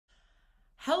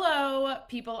Hello,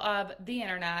 people of the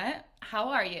internet. How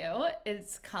are you?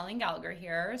 It's Colleen Gallagher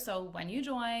here. So when you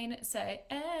join, say,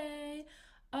 hey,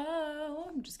 oh,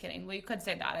 I'm just kidding. Well, you could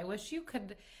say that. I wish you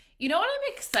could. You know what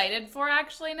I'm excited for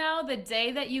actually now? The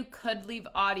day that you could leave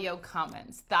audio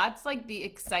comments. That's like the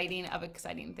exciting of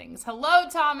exciting things. Hello,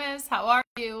 Thomas. How are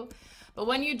you? But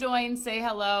when you join, say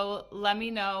hello. Let me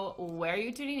know where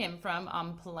you're tuning in from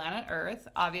on planet Earth,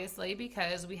 obviously,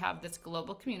 because we have this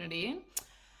global community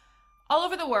all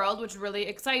over the world, which really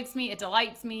excites me. It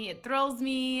delights me. It thrills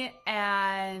me.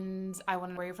 And I want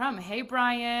to know where you're from. Hey,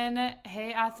 Brian.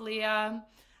 Hey, Athlia.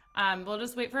 We'll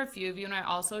just wait for a few of you, and I'm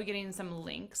also getting some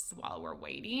links while we're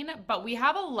waiting. But we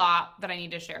have a lot that I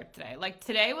need to share today. Like,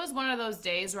 today was one of those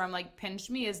days where I'm like, pinch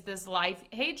me, is this life?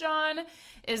 Hey, John,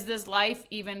 is this life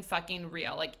even fucking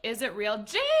real? Like, is it real?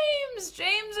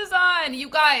 James is on. You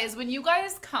guys, when you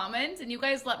guys comment and you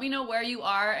guys let me know where you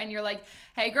are and you're like,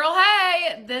 hey, girl,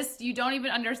 hey, this, you don't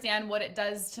even understand what it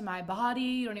does to my body.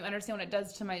 You don't even understand what it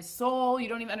does to my soul. You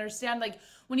don't even understand, like,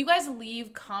 when you guys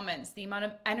leave comments, the amount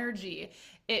of energy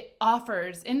it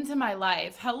offers into my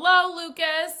life. Hello,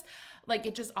 Lucas. Like,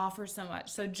 it just offers so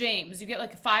much. So James, you get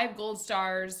like 5 gold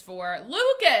stars for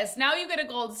Lucas. Now you get a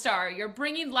gold star. You're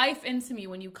bringing life into me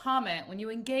when you comment, when you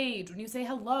engage, when you say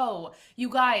hello. You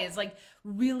guys, like,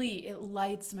 really, it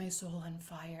lights my soul on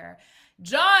fire.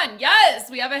 John,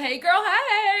 yes, we have a hey girl,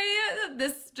 hey.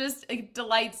 This just, it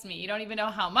delights me. You don't even know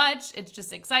how much. It's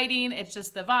just exciting. It's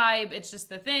just the vibe. It's just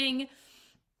the thing.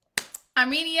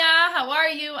 Armenia, how are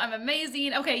you? I'm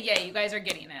amazing. Okay, yay, you guys are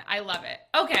getting it. I love it.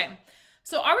 Okay,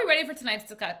 so are we ready for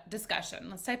tonight's discussion?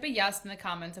 Let's type a yes in the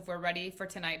comments if we're ready for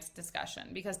tonight's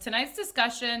discussion, because tonight's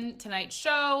discussion, tonight's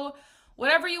show,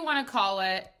 whatever you want to call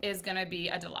it, is going to be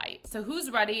a delight. So who's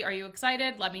ready? Are you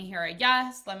excited? Let me hear a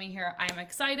yes. Let me hear I'm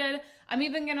excited. I'm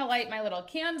even going to light my little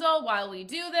candle while we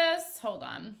do this. Hold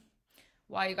on.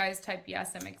 While you guys type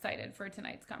yes, I'm excited for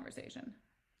tonight's conversation.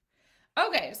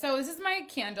 Okay, so this is my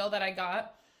candle that I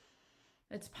got.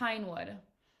 It's pine wood.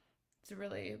 It's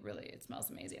really, it smells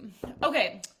amazing.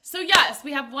 Okay, so yes,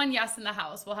 we have one yes in the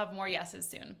house. We'll have more yeses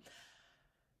soon.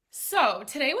 So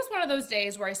today was one of those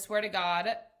days where I swear to God,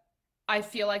 I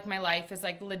feel like my life is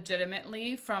like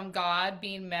legitimately from God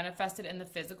being manifested in the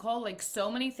physical. Like, so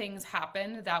many things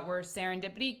happened that were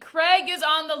serendipity. Craig is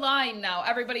on the line now.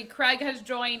 Everybody, Craig has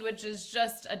joined, which is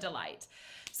just a delight.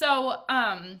 So,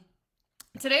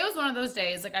 today was one of those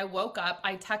days, like, I woke up,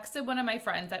 I texted one of my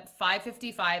friends at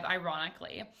 5:55,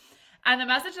 ironically, and the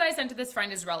message that I sent to this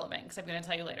friend is relevant because I'm going to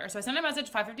tell you later. So I sent a message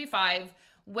 5:55,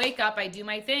 wake up, I do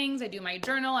my things, I do my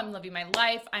journal, I'm living my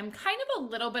life. I'm kind of a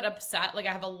little bit upset, like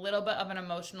I have a little bit of an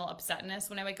emotional upsetness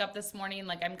when I wake up this morning.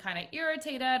 Like, I'm kind of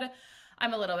irritated,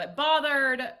 I'm a little bit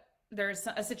bothered. There's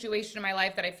a situation in my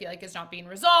life that I feel like is not being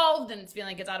resolved, and it's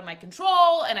feeling like it's out of my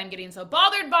control, and I'm getting so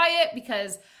bothered by it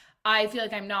because I feel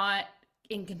like I'm not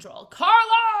in control.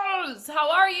 Carlos,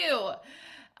 how are you?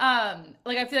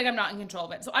 Like, I feel like I'm not in control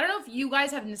of it. So I don't know if you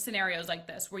guys have scenarios like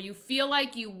this where you feel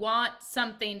like you want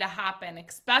something to happen,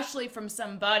 especially from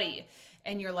somebody,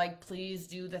 and you're like, please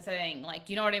do the thing. Like,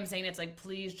 you know what I'm saying? It's like,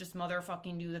 please just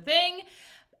motherfucking do the thing.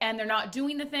 And they're not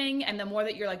doing the thing. And the more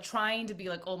that you're like trying to be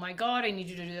like, oh my God, I need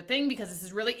you to do the thing because this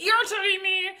is really irritating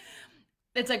me,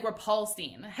 it's like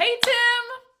repulsing. Hey, Tim.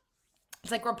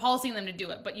 It's like repulsing them to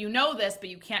do it, but you know this, but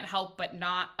you can't help but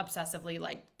not obsessively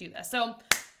like do this. So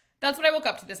that's what I woke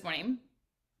up to this morning.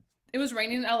 It was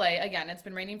raining in LA. Again, it's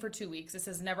been raining for 2 weeks. This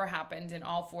has never happened in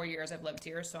all 4 years I've lived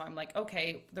here. So I'm like,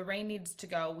 okay, the rain needs to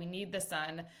go. We need the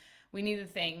sun. We need the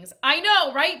things. I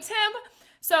know, right, Tim?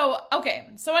 So,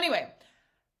 okay. So anyway,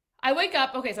 I wake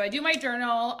up, okay, so I do my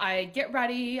journal, I get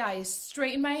ready, I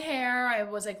straighten my hair, I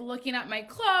was like looking at my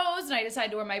clothes, and I decided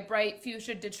to wear my bright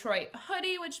fuchsia Detroit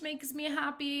hoodie, which makes me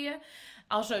happy.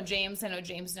 I'll show James, I know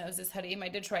James knows this hoodie, my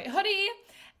Detroit hoodie,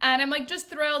 and I'm like just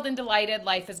thrilled and delighted,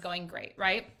 life is going great,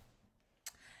 right?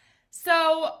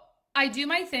 So I do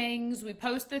my things, we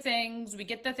post the things, we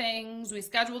get the things, we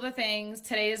schedule the things.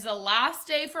 Today is the last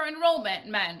day for enrollment,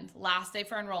 men, last day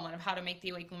for enrollment of How to Make the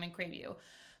Awakened Woman Crave You.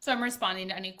 So I'm responding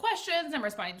to any questions, I'm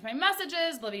responding to my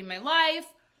messages, living my life.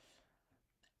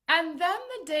 And then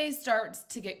the day starts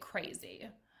to get crazy.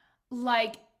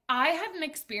 Like, I had an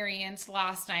experience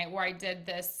last night where I did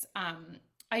this, I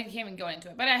can't even go into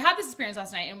it, but I had this experience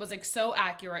last night and was like so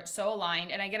accurate, so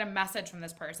aligned, and I get a message from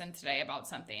this person today about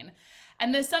something.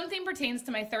 And this something pertains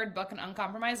to my 3rd book, An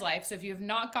Uncompromised Life. So if you have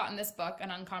not gotten this book, An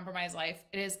Uncompromised Life,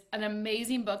 it is an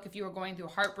amazing book if you are going through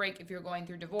heartbreak, if you're going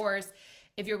through divorce,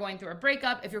 if you're going through a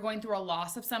breakup, if you're going through a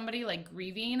loss of somebody, like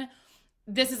grieving.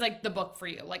 This is like the book for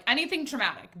you. Like, anything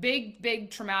traumatic, big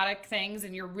traumatic things,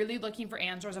 and you're really looking for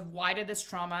answers of why did this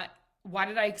trauma why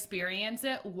did I experience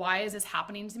it? Why is this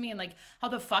happening to me? And like, how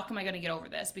the fuck am I going to get over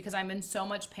this? Because I'm in so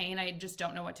much pain. I just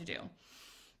don't know what to do.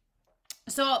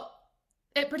 So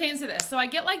it pertains to this. So I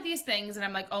get like these things and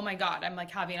I'm like, oh my God, I'm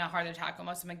like having a heart attack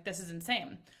almost. I'm like, this is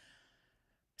insane.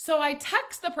 So I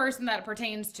text the person that it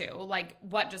pertains to, like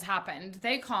what just happened.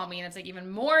 They call me and it's like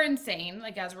even more insane,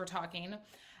 like as we're talking.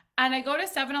 And I go to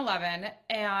 7-Eleven,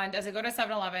 and as I go to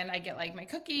 7-Eleven, I get like my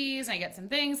cookies and I get some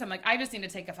things. I'm like, I just need to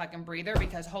take a fucking breather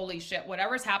because holy shit,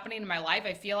 whatever's happening in my life,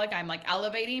 I feel like I'm like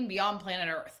elevating beyond planet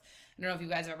Earth. I don't know if you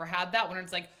guys have ever had that when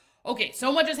it's like, okay,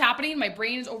 so much is happening. My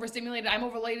brain is overstimulated. I'm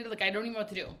overloaded. Like I don't even know what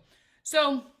to do.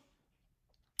 So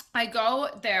I go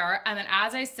there, and then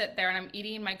as I sit there and I'm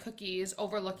eating my cookies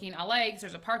overlooking LA, because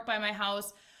there's a park by my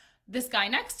house, this guy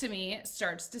next to me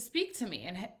starts to speak to me.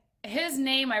 And his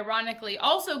name, ironically,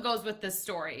 also goes with this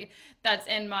story that's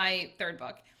in my third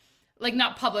book. Like,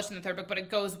 not published in the third book, but it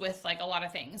goes with, like, a lot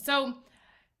of things. So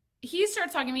he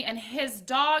starts talking to me, and his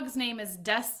dog's name is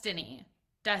Destiny.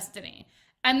 Destiny.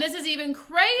 And this is even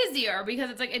crazier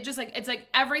because it's like, it's like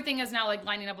everything is now, like,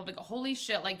 lining up. I'm like, holy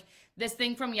shit, like, this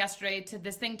thing from yesterday to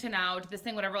this thing to now to this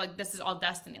thing, whatever, like, this is all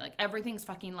destiny. Like, everything's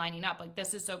fucking lining up. Like,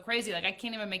 this is so crazy. Like, I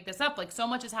can't even make this up. Like, so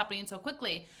much is happening so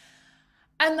quickly.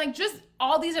 And, like, just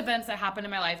all these events that happened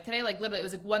in my life today, like, literally, it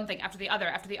was, like, one thing after the other,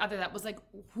 that was, like,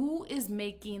 who is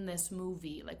making this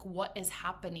movie? Like, what is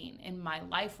happening in my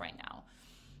life right now?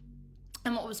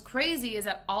 And what was crazy is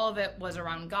that all of it was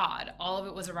around God. All of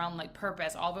it was around, like,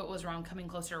 purpose. All of it was around coming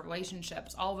closer to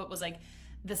relationships. All of it was, like,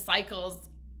 the cycles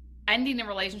ending in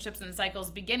relationships and cycles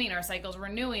beginning, or cycles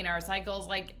renewing, or cycles,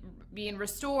 like, being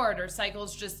restored, or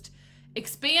cycles just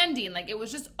expanding. Like, it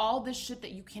was just all this shit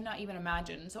that you cannot even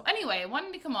imagine. So anyway, I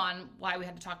wanted to come on why we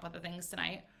had to talk about the things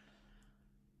tonight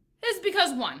is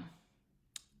because, one,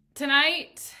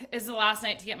 tonight is the last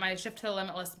night to get my Shift to the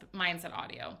Limitless Mindset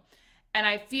audio. And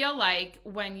I feel like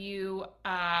when you,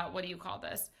 what do you call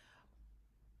this?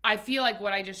 I feel like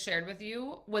what I just shared with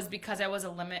you was because I was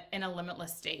in a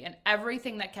limitless state, and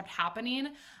everything that kept happening,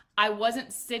 I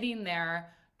wasn't sitting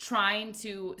there trying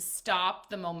to stop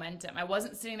the momentum. I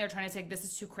wasn't sitting there trying to say, this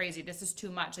is too crazy. This is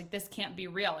too much. Like, this can't be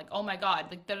real. Like, oh my God.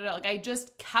 Like, da-da-da. Like, I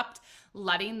just kept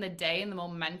letting the day and the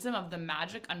momentum of the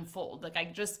magic unfold. Like, I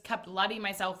just kept letting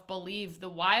myself believe the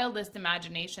wildest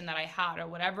imagination that I had, or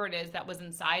whatever it is that was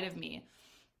inside of me.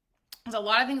 There's a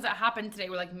lot of things that happened today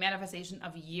were like manifestation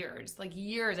of years. Like,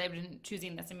 years I've been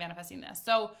choosing this and manifesting this.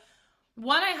 So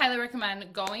one, I highly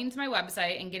recommend going to my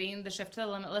website and getting the Shift to the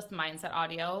Limitless Mindset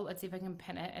audio. Let's see if I can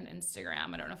pin it in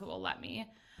Instagram. I don't know if it will let me.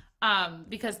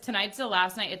 Because tonight's the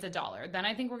last night. It's $1. Then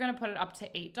I think we're going to put it up to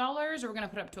 $8, or we're going to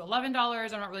put it up to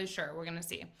 $11. I'm not really sure. We're going to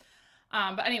see.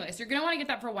 But anyways, you're going to want to get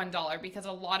that for $1, because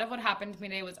a lot of what happened to me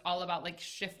today was all about, like,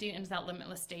 shifting into that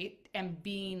limitless state and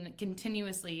being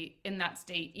continuously in that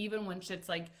state, even when shit's,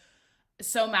 like,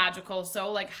 so magical.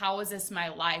 So, like, how is this my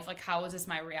life? Like, how is this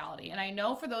my reality? And I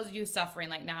know for those of you suffering,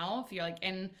 like, now, if you're, like,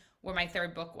 in where my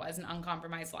third book was, An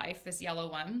Uncompromised Life, this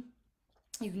yellow one,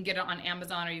 you can get it on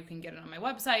Amazon, or you can get it on my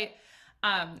website.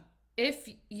 If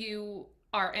you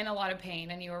are in a lot of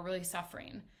pain and you are really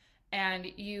suffering, and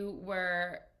you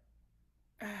were...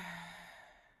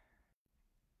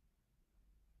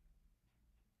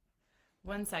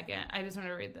 One second. I just want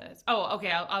to read this. Oh, okay.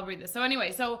 I'll read this. So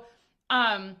anyway,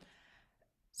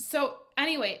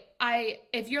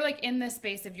 if you're, like, in this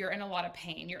space, if you're in a lot of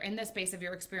pain, you're in this space of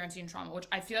you're experiencing trauma, which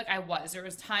I feel like I was. There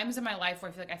was times in my life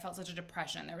where I feel like I felt such a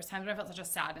depression. There was times when I felt such a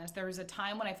sadness. There was a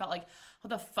time when I felt like, how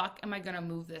the fuck am I going to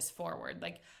move this forward?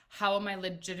 Like, how am I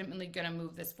legitimately going to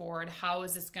move this forward? How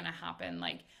is this going to happen?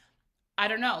 Like, I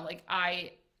don't know. Like,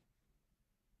 I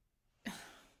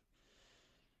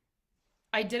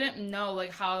didn't know,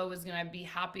 like, how I was going to be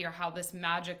happy, or how this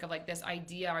magic of, like, this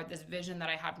idea or this vision that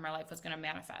I had for my life was going to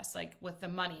manifest, like, with the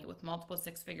money, with multiple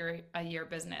 6-figure a year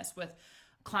business, with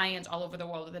clients all over the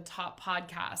world, with the top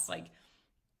podcasts, like,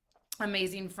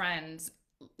 amazing friends,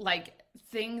 like,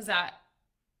 things that,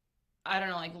 I don't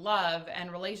know, like, love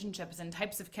and relationships and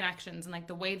types of connections, and, like,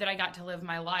 the way that I got to live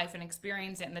my life and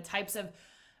experience it, and the types of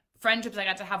friendships I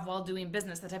got to have while doing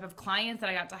business, the type of clients that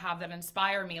I got to have that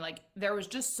inspire me. Like, there was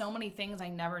just so many things I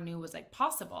never knew was, like,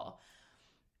 possible.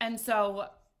 And so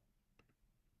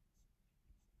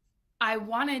I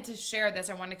wanted to share this.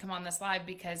 I wanted to come on this live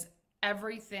because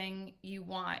everything you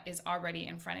want is already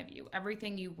in front of you.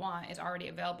 Everything you want is already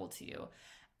available to you.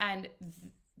 And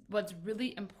what's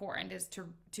really important is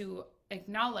to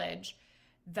acknowledge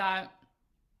that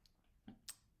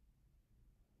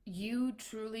you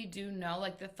truly do know,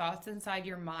 like, the thoughts inside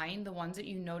your mind, the ones that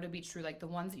you know to be true, like the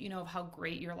ones that you know of how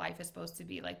great your life is supposed to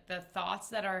be, like the thoughts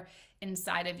that are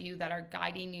inside of you that are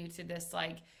guiding you to this,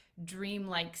 like,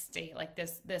 dreamlike state, like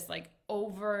this like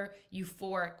over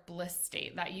euphoric bliss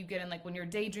state that you get in, like when you're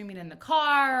daydreaming in the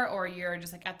car, or you're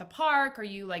just like at the park, or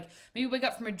you like maybe wake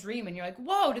up from a dream and you're like,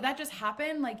 whoa, did that just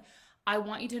happen? Like, I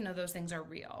want you to know those things are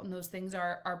real, and those things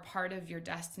are part of your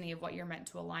destiny, of what you're meant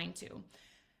to align to.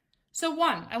 So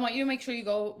one, I want you to make sure you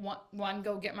go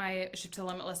go get my Shift to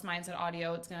Limitless Mindset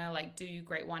audio. It's gonna like do you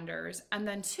great wonders. And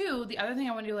then two, the other thing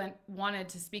I wanted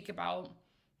to speak about,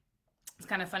 it's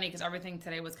kind of funny because everything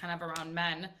today was kind of around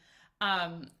men.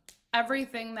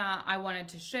 Everything that I wanted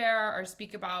to share or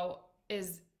speak about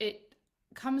it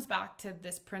comes back to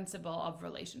this principle of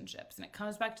relationships, and it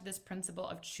comes back to this principle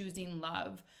of choosing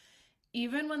love.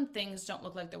 Even when things don't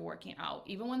look like they're working out,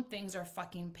 even when things are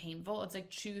fucking painful, it's like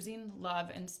choosing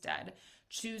love instead.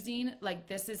 Choosing like,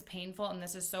 this is painful and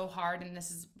this is so hard and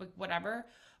this is whatever,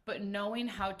 but knowing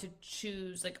how to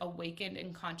choose like awakened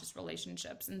and conscious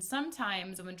relationships. And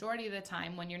sometimes, the majority of the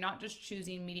time, when you're not just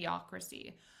choosing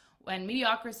mediocrity, when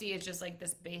mediocrity is just like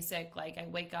this basic, like I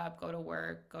wake up, go to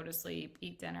work, go to sleep,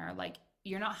 eat dinner, like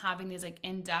you're not having these like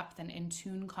in-depth and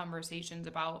in-tune conversations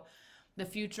about the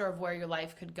future of where your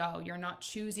life could go. You're not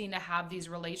choosing to have these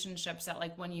relationships that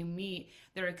like when you meet,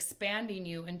 they're expanding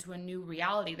you into a new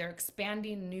reality. They're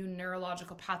expanding new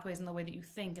neurological pathways in the way that you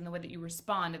think, in the way that you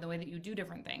respond, in the way that you do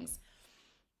different things.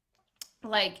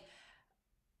 Like,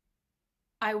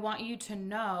 I want you to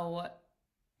know,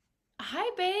 hi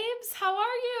babes, how are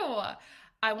you?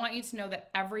 I want you to know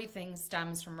that everything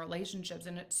stems from relationships,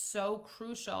 and it's so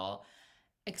crucial,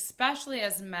 especially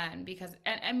as men, because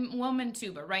and women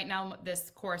too, but right now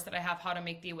this course that I have, How to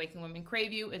Make the Awakened Woman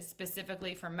Crave You, is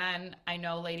specifically for men. I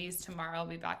know, ladies, tomorrow I'll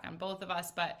be back on both of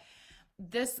us, but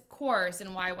this course,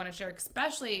 and why I want to share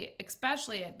especially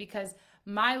it, because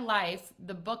my life,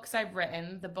 the books I've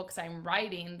written, the books I'm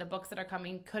writing, the books that are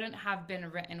coming, couldn't have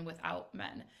been written without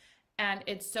men. And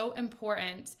it's so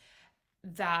important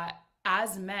that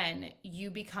as men,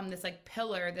 you become this like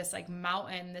pillar, this like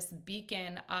mountain, this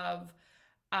beacon of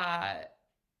I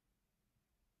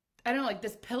don't know, like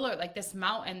this pillar, like this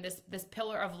mountain, this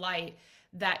pillar of light,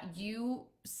 that you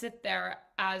sit there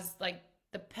as like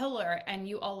the pillar, and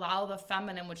you allow the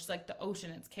feminine, which is like the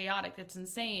ocean, it's chaotic, it's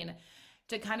insane,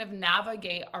 to kind of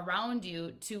navigate around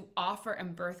you to offer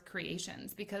and birth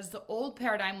creations. Because the old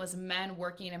paradigm was men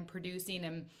working and producing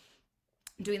and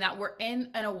doing that. We're in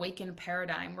an awakened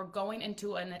paradigm. We're going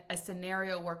into a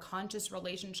scenario where conscious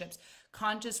relationships,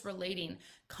 conscious relating,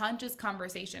 conscious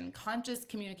conversation, conscious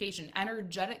communication,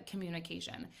 energetic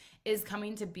communication is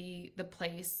coming to be the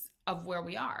place of where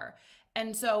we are.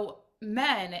 And so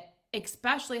men,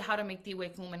 especially How to Make the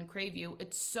Awakened Woman Crave You,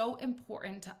 it's so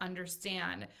important to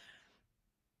understand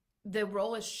the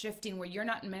role is shifting, where you're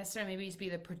not necessarily maybe to be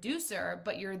the producer,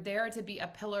 but you're there to be a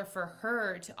pillar for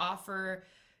her, to offer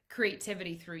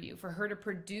creativity through you, for her to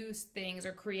produce things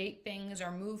or create things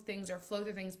or move things or flow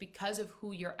through things because of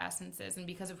who your essence is, and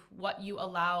because of what you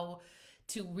allow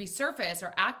to resurface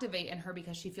or activate in her,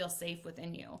 because she feels safe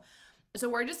within you. So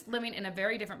we're just living in a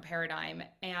very different paradigm.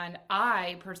 And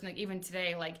I personally, even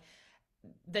today, like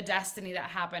the destiny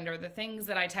that happened, or the things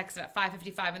that I texted at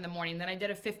 5:55 in the morning, then I did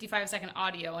a 55-second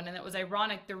audio. And then it was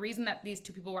ironic. The reason that these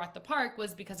two people were at the park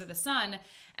was because of the sun.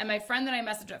 And my friend that I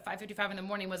messaged at 5:55 in the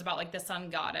morning was about like the sun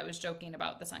god. I was joking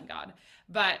about the sun god.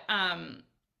 But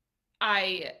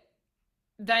I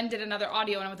then did another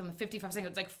audio, and I went with them 55 seconds.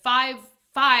 It's like 5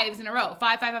 5s in a row.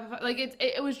 5 5 5 5. Like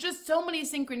it was just so many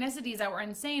synchronicities that were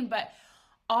insane. But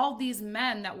all these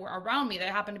men that were around me that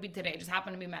happened to be today just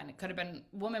happened to be men. It could have been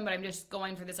women, but I'm just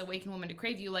going for this awakened woman to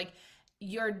crave you. Like,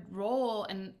 your role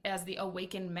and as the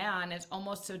awakened man is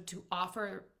almost to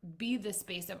offer, be the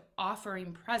space of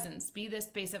offering presence, be the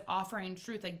space of offering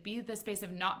truth, like be the space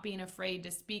of not being afraid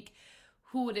to speak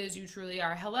who it is you truly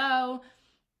are. Hello.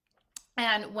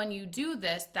 And when you do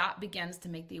this, that begins to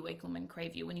make the awakened woman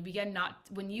crave you. When you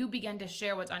begin to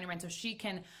share what's on your mind, so she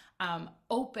can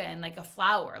open like a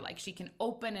flower, like she can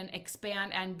open and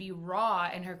expand and be raw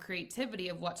in her creativity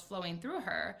of what's flowing through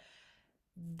her.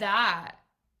 That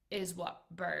is what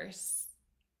bursts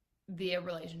the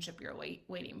relationship you're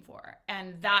waiting for.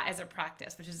 And that is a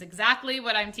practice, which is exactly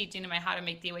what I'm teaching in my How to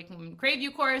Make the Awakened Woman Crave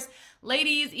You course.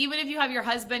 Ladies, even if you have your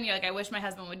husband, you're like, I wish my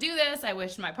husband would do this, I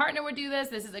wish my partner would do this,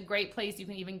 this is a great place. You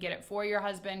can even get it for your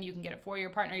husband, you can get it for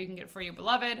your partner, you can get it for your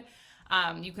beloved.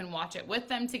 You can watch it with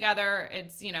them together.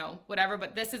 It's, whatever.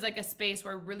 But this is like a space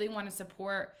where I really want to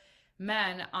support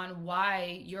men on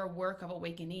why your work of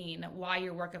awakening, why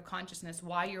your work of consciousness,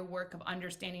 why your work of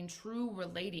understanding true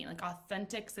relating, like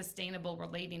authentic, sustainable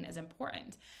relating, is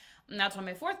important. And that's why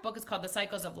my fourth book is called The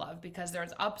Cycles of Love, because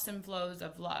there's ups and flows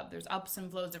of love. There's ups and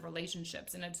flows of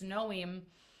relationships. And it's knowing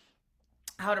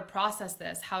how to process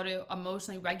this, how to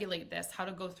emotionally regulate this, how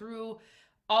to go through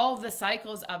all the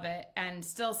cycles of it and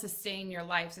still sustain your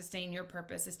life, sustain your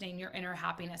purpose, sustain your inner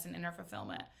happiness and inner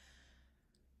fulfillment.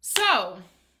 So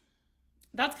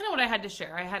that's kind of what I had to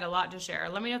share. I had a lot to share.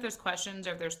 Let me know if there's questions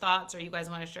or if there's thoughts or you guys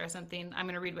want to share something. I'm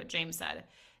going to read what James said.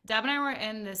 Deb and I were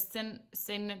in this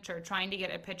signature trying to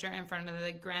get a picture in front of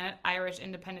the Granite Irish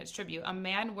Independence Tribute. A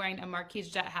man wearing a Marquis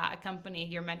jet hat accompanied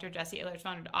your mentor Jesse Itzler's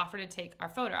founder to offer to take our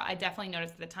photo. I definitely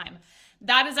noticed at the time.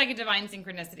 That is like a divine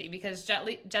synchronicity because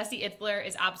Jesse Itzler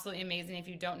is absolutely amazing. If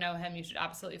you don't know him, you should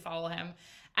absolutely follow him.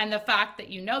 And the fact that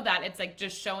you know that, it's like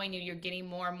just showing you're getting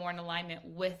more and more in alignment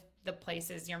with the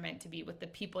places you're meant to be, with the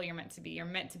people you're meant to be. You're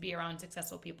meant to be around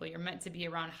successful people. You're meant to be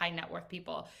around high net worth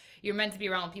people. You're meant to be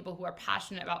around people who are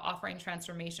passionate about offering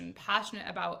transformation, passionate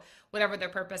about whatever their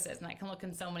purpose is. And that can look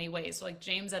in so many ways. So like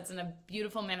James, that's in a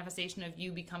beautiful manifestation of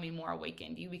you becoming more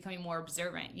awakened, you becoming more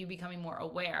observant, you becoming more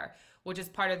aware, which is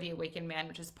part of the awakened man,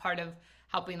 which is part of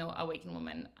helping the awakened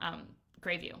woman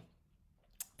crave you.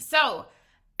 So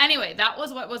anyway, that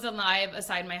was what was alive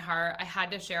aside my heart. I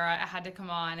had to share it. I had to come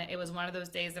on. It was one of those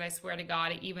days that I swear to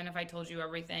God, even if I told you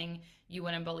everything, you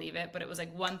wouldn't believe it. But it was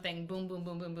like one thing, boom, boom,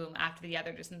 boom, boom, boom, after the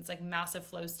other, just in this like massive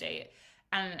flow state.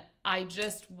 And I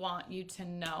just want you to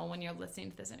know when you're listening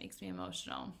to this, it makes me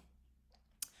emotional.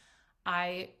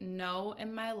 I know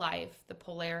in my life the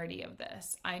polarity of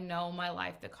this. I know in my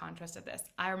life the contrast of this.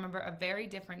 I remember a very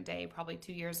different day, probably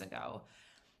 2 years ago.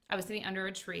 I was sitting under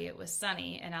a tree. It was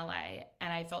sunny in LA,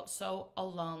 and I felt so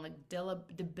alone, like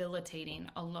debilitating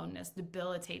aloneness,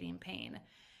 debilitating pain.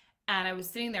 And I was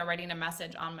sitting there writing a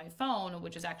message on my phone,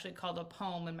 which is actually called a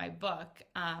poem in my book,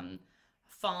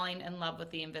 Falling in Love with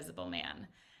the Invisible Man.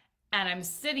 And I'm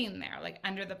sitting there like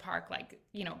under the park, like,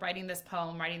 you know, writing this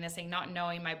poem, writing this thing, not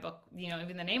knowing my book, you know,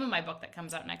 even the name of my book that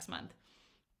comes out next month.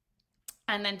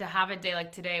 And then to have a day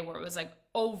like today where it was like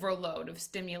overload of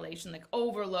stimulation, like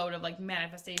overload of like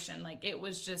manifestation, like it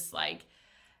was just like,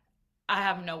 I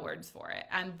have no words for it.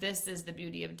 And this is the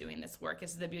beauty of doing this work.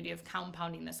 This is the beauty of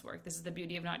compounding this work. This is the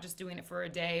beauty of not just doing it for a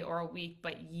day or a week,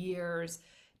 but years,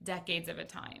 decades of a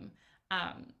time.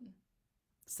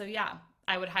 So yeah,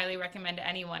 I would highly recommend to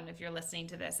anyone, if you're listening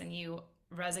to this and you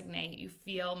resonate, you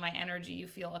feel my energy, you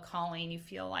feel a calling, you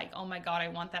feel like, oh my God, I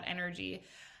want that energy.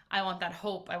 I want that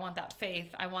hope. I want that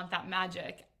faith. I want that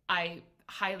magic. I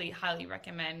highly, highly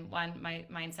recommend my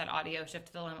mindset audio Shift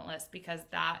to the Limitless, because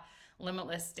that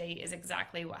limitless state is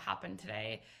exactly what happened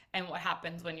today and what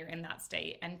happens when you're in that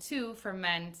state. And two, for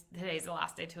men, today's the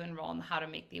last day to enroll in How to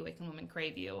Make the Awakened Woman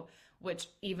Crave You, which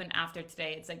even after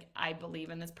today, it's like, I believe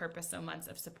in this purpose so much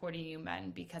of supporting you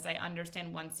men, because I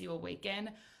understand once you awaken,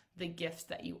 the gifts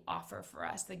that you offer for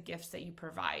us, the gifts that you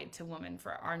provide to women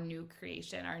for our new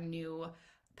creation, our new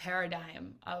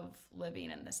paradigm of living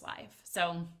in this life.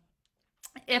 So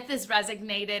if this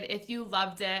resonated, if you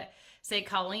loved it, say,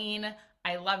 Colleen,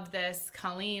 I loved this.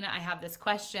 Colleen, I have this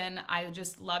question. I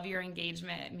just love your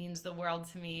engagement. It means the world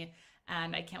to me.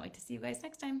 And I can't wait to see you guys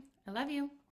next time. I love you.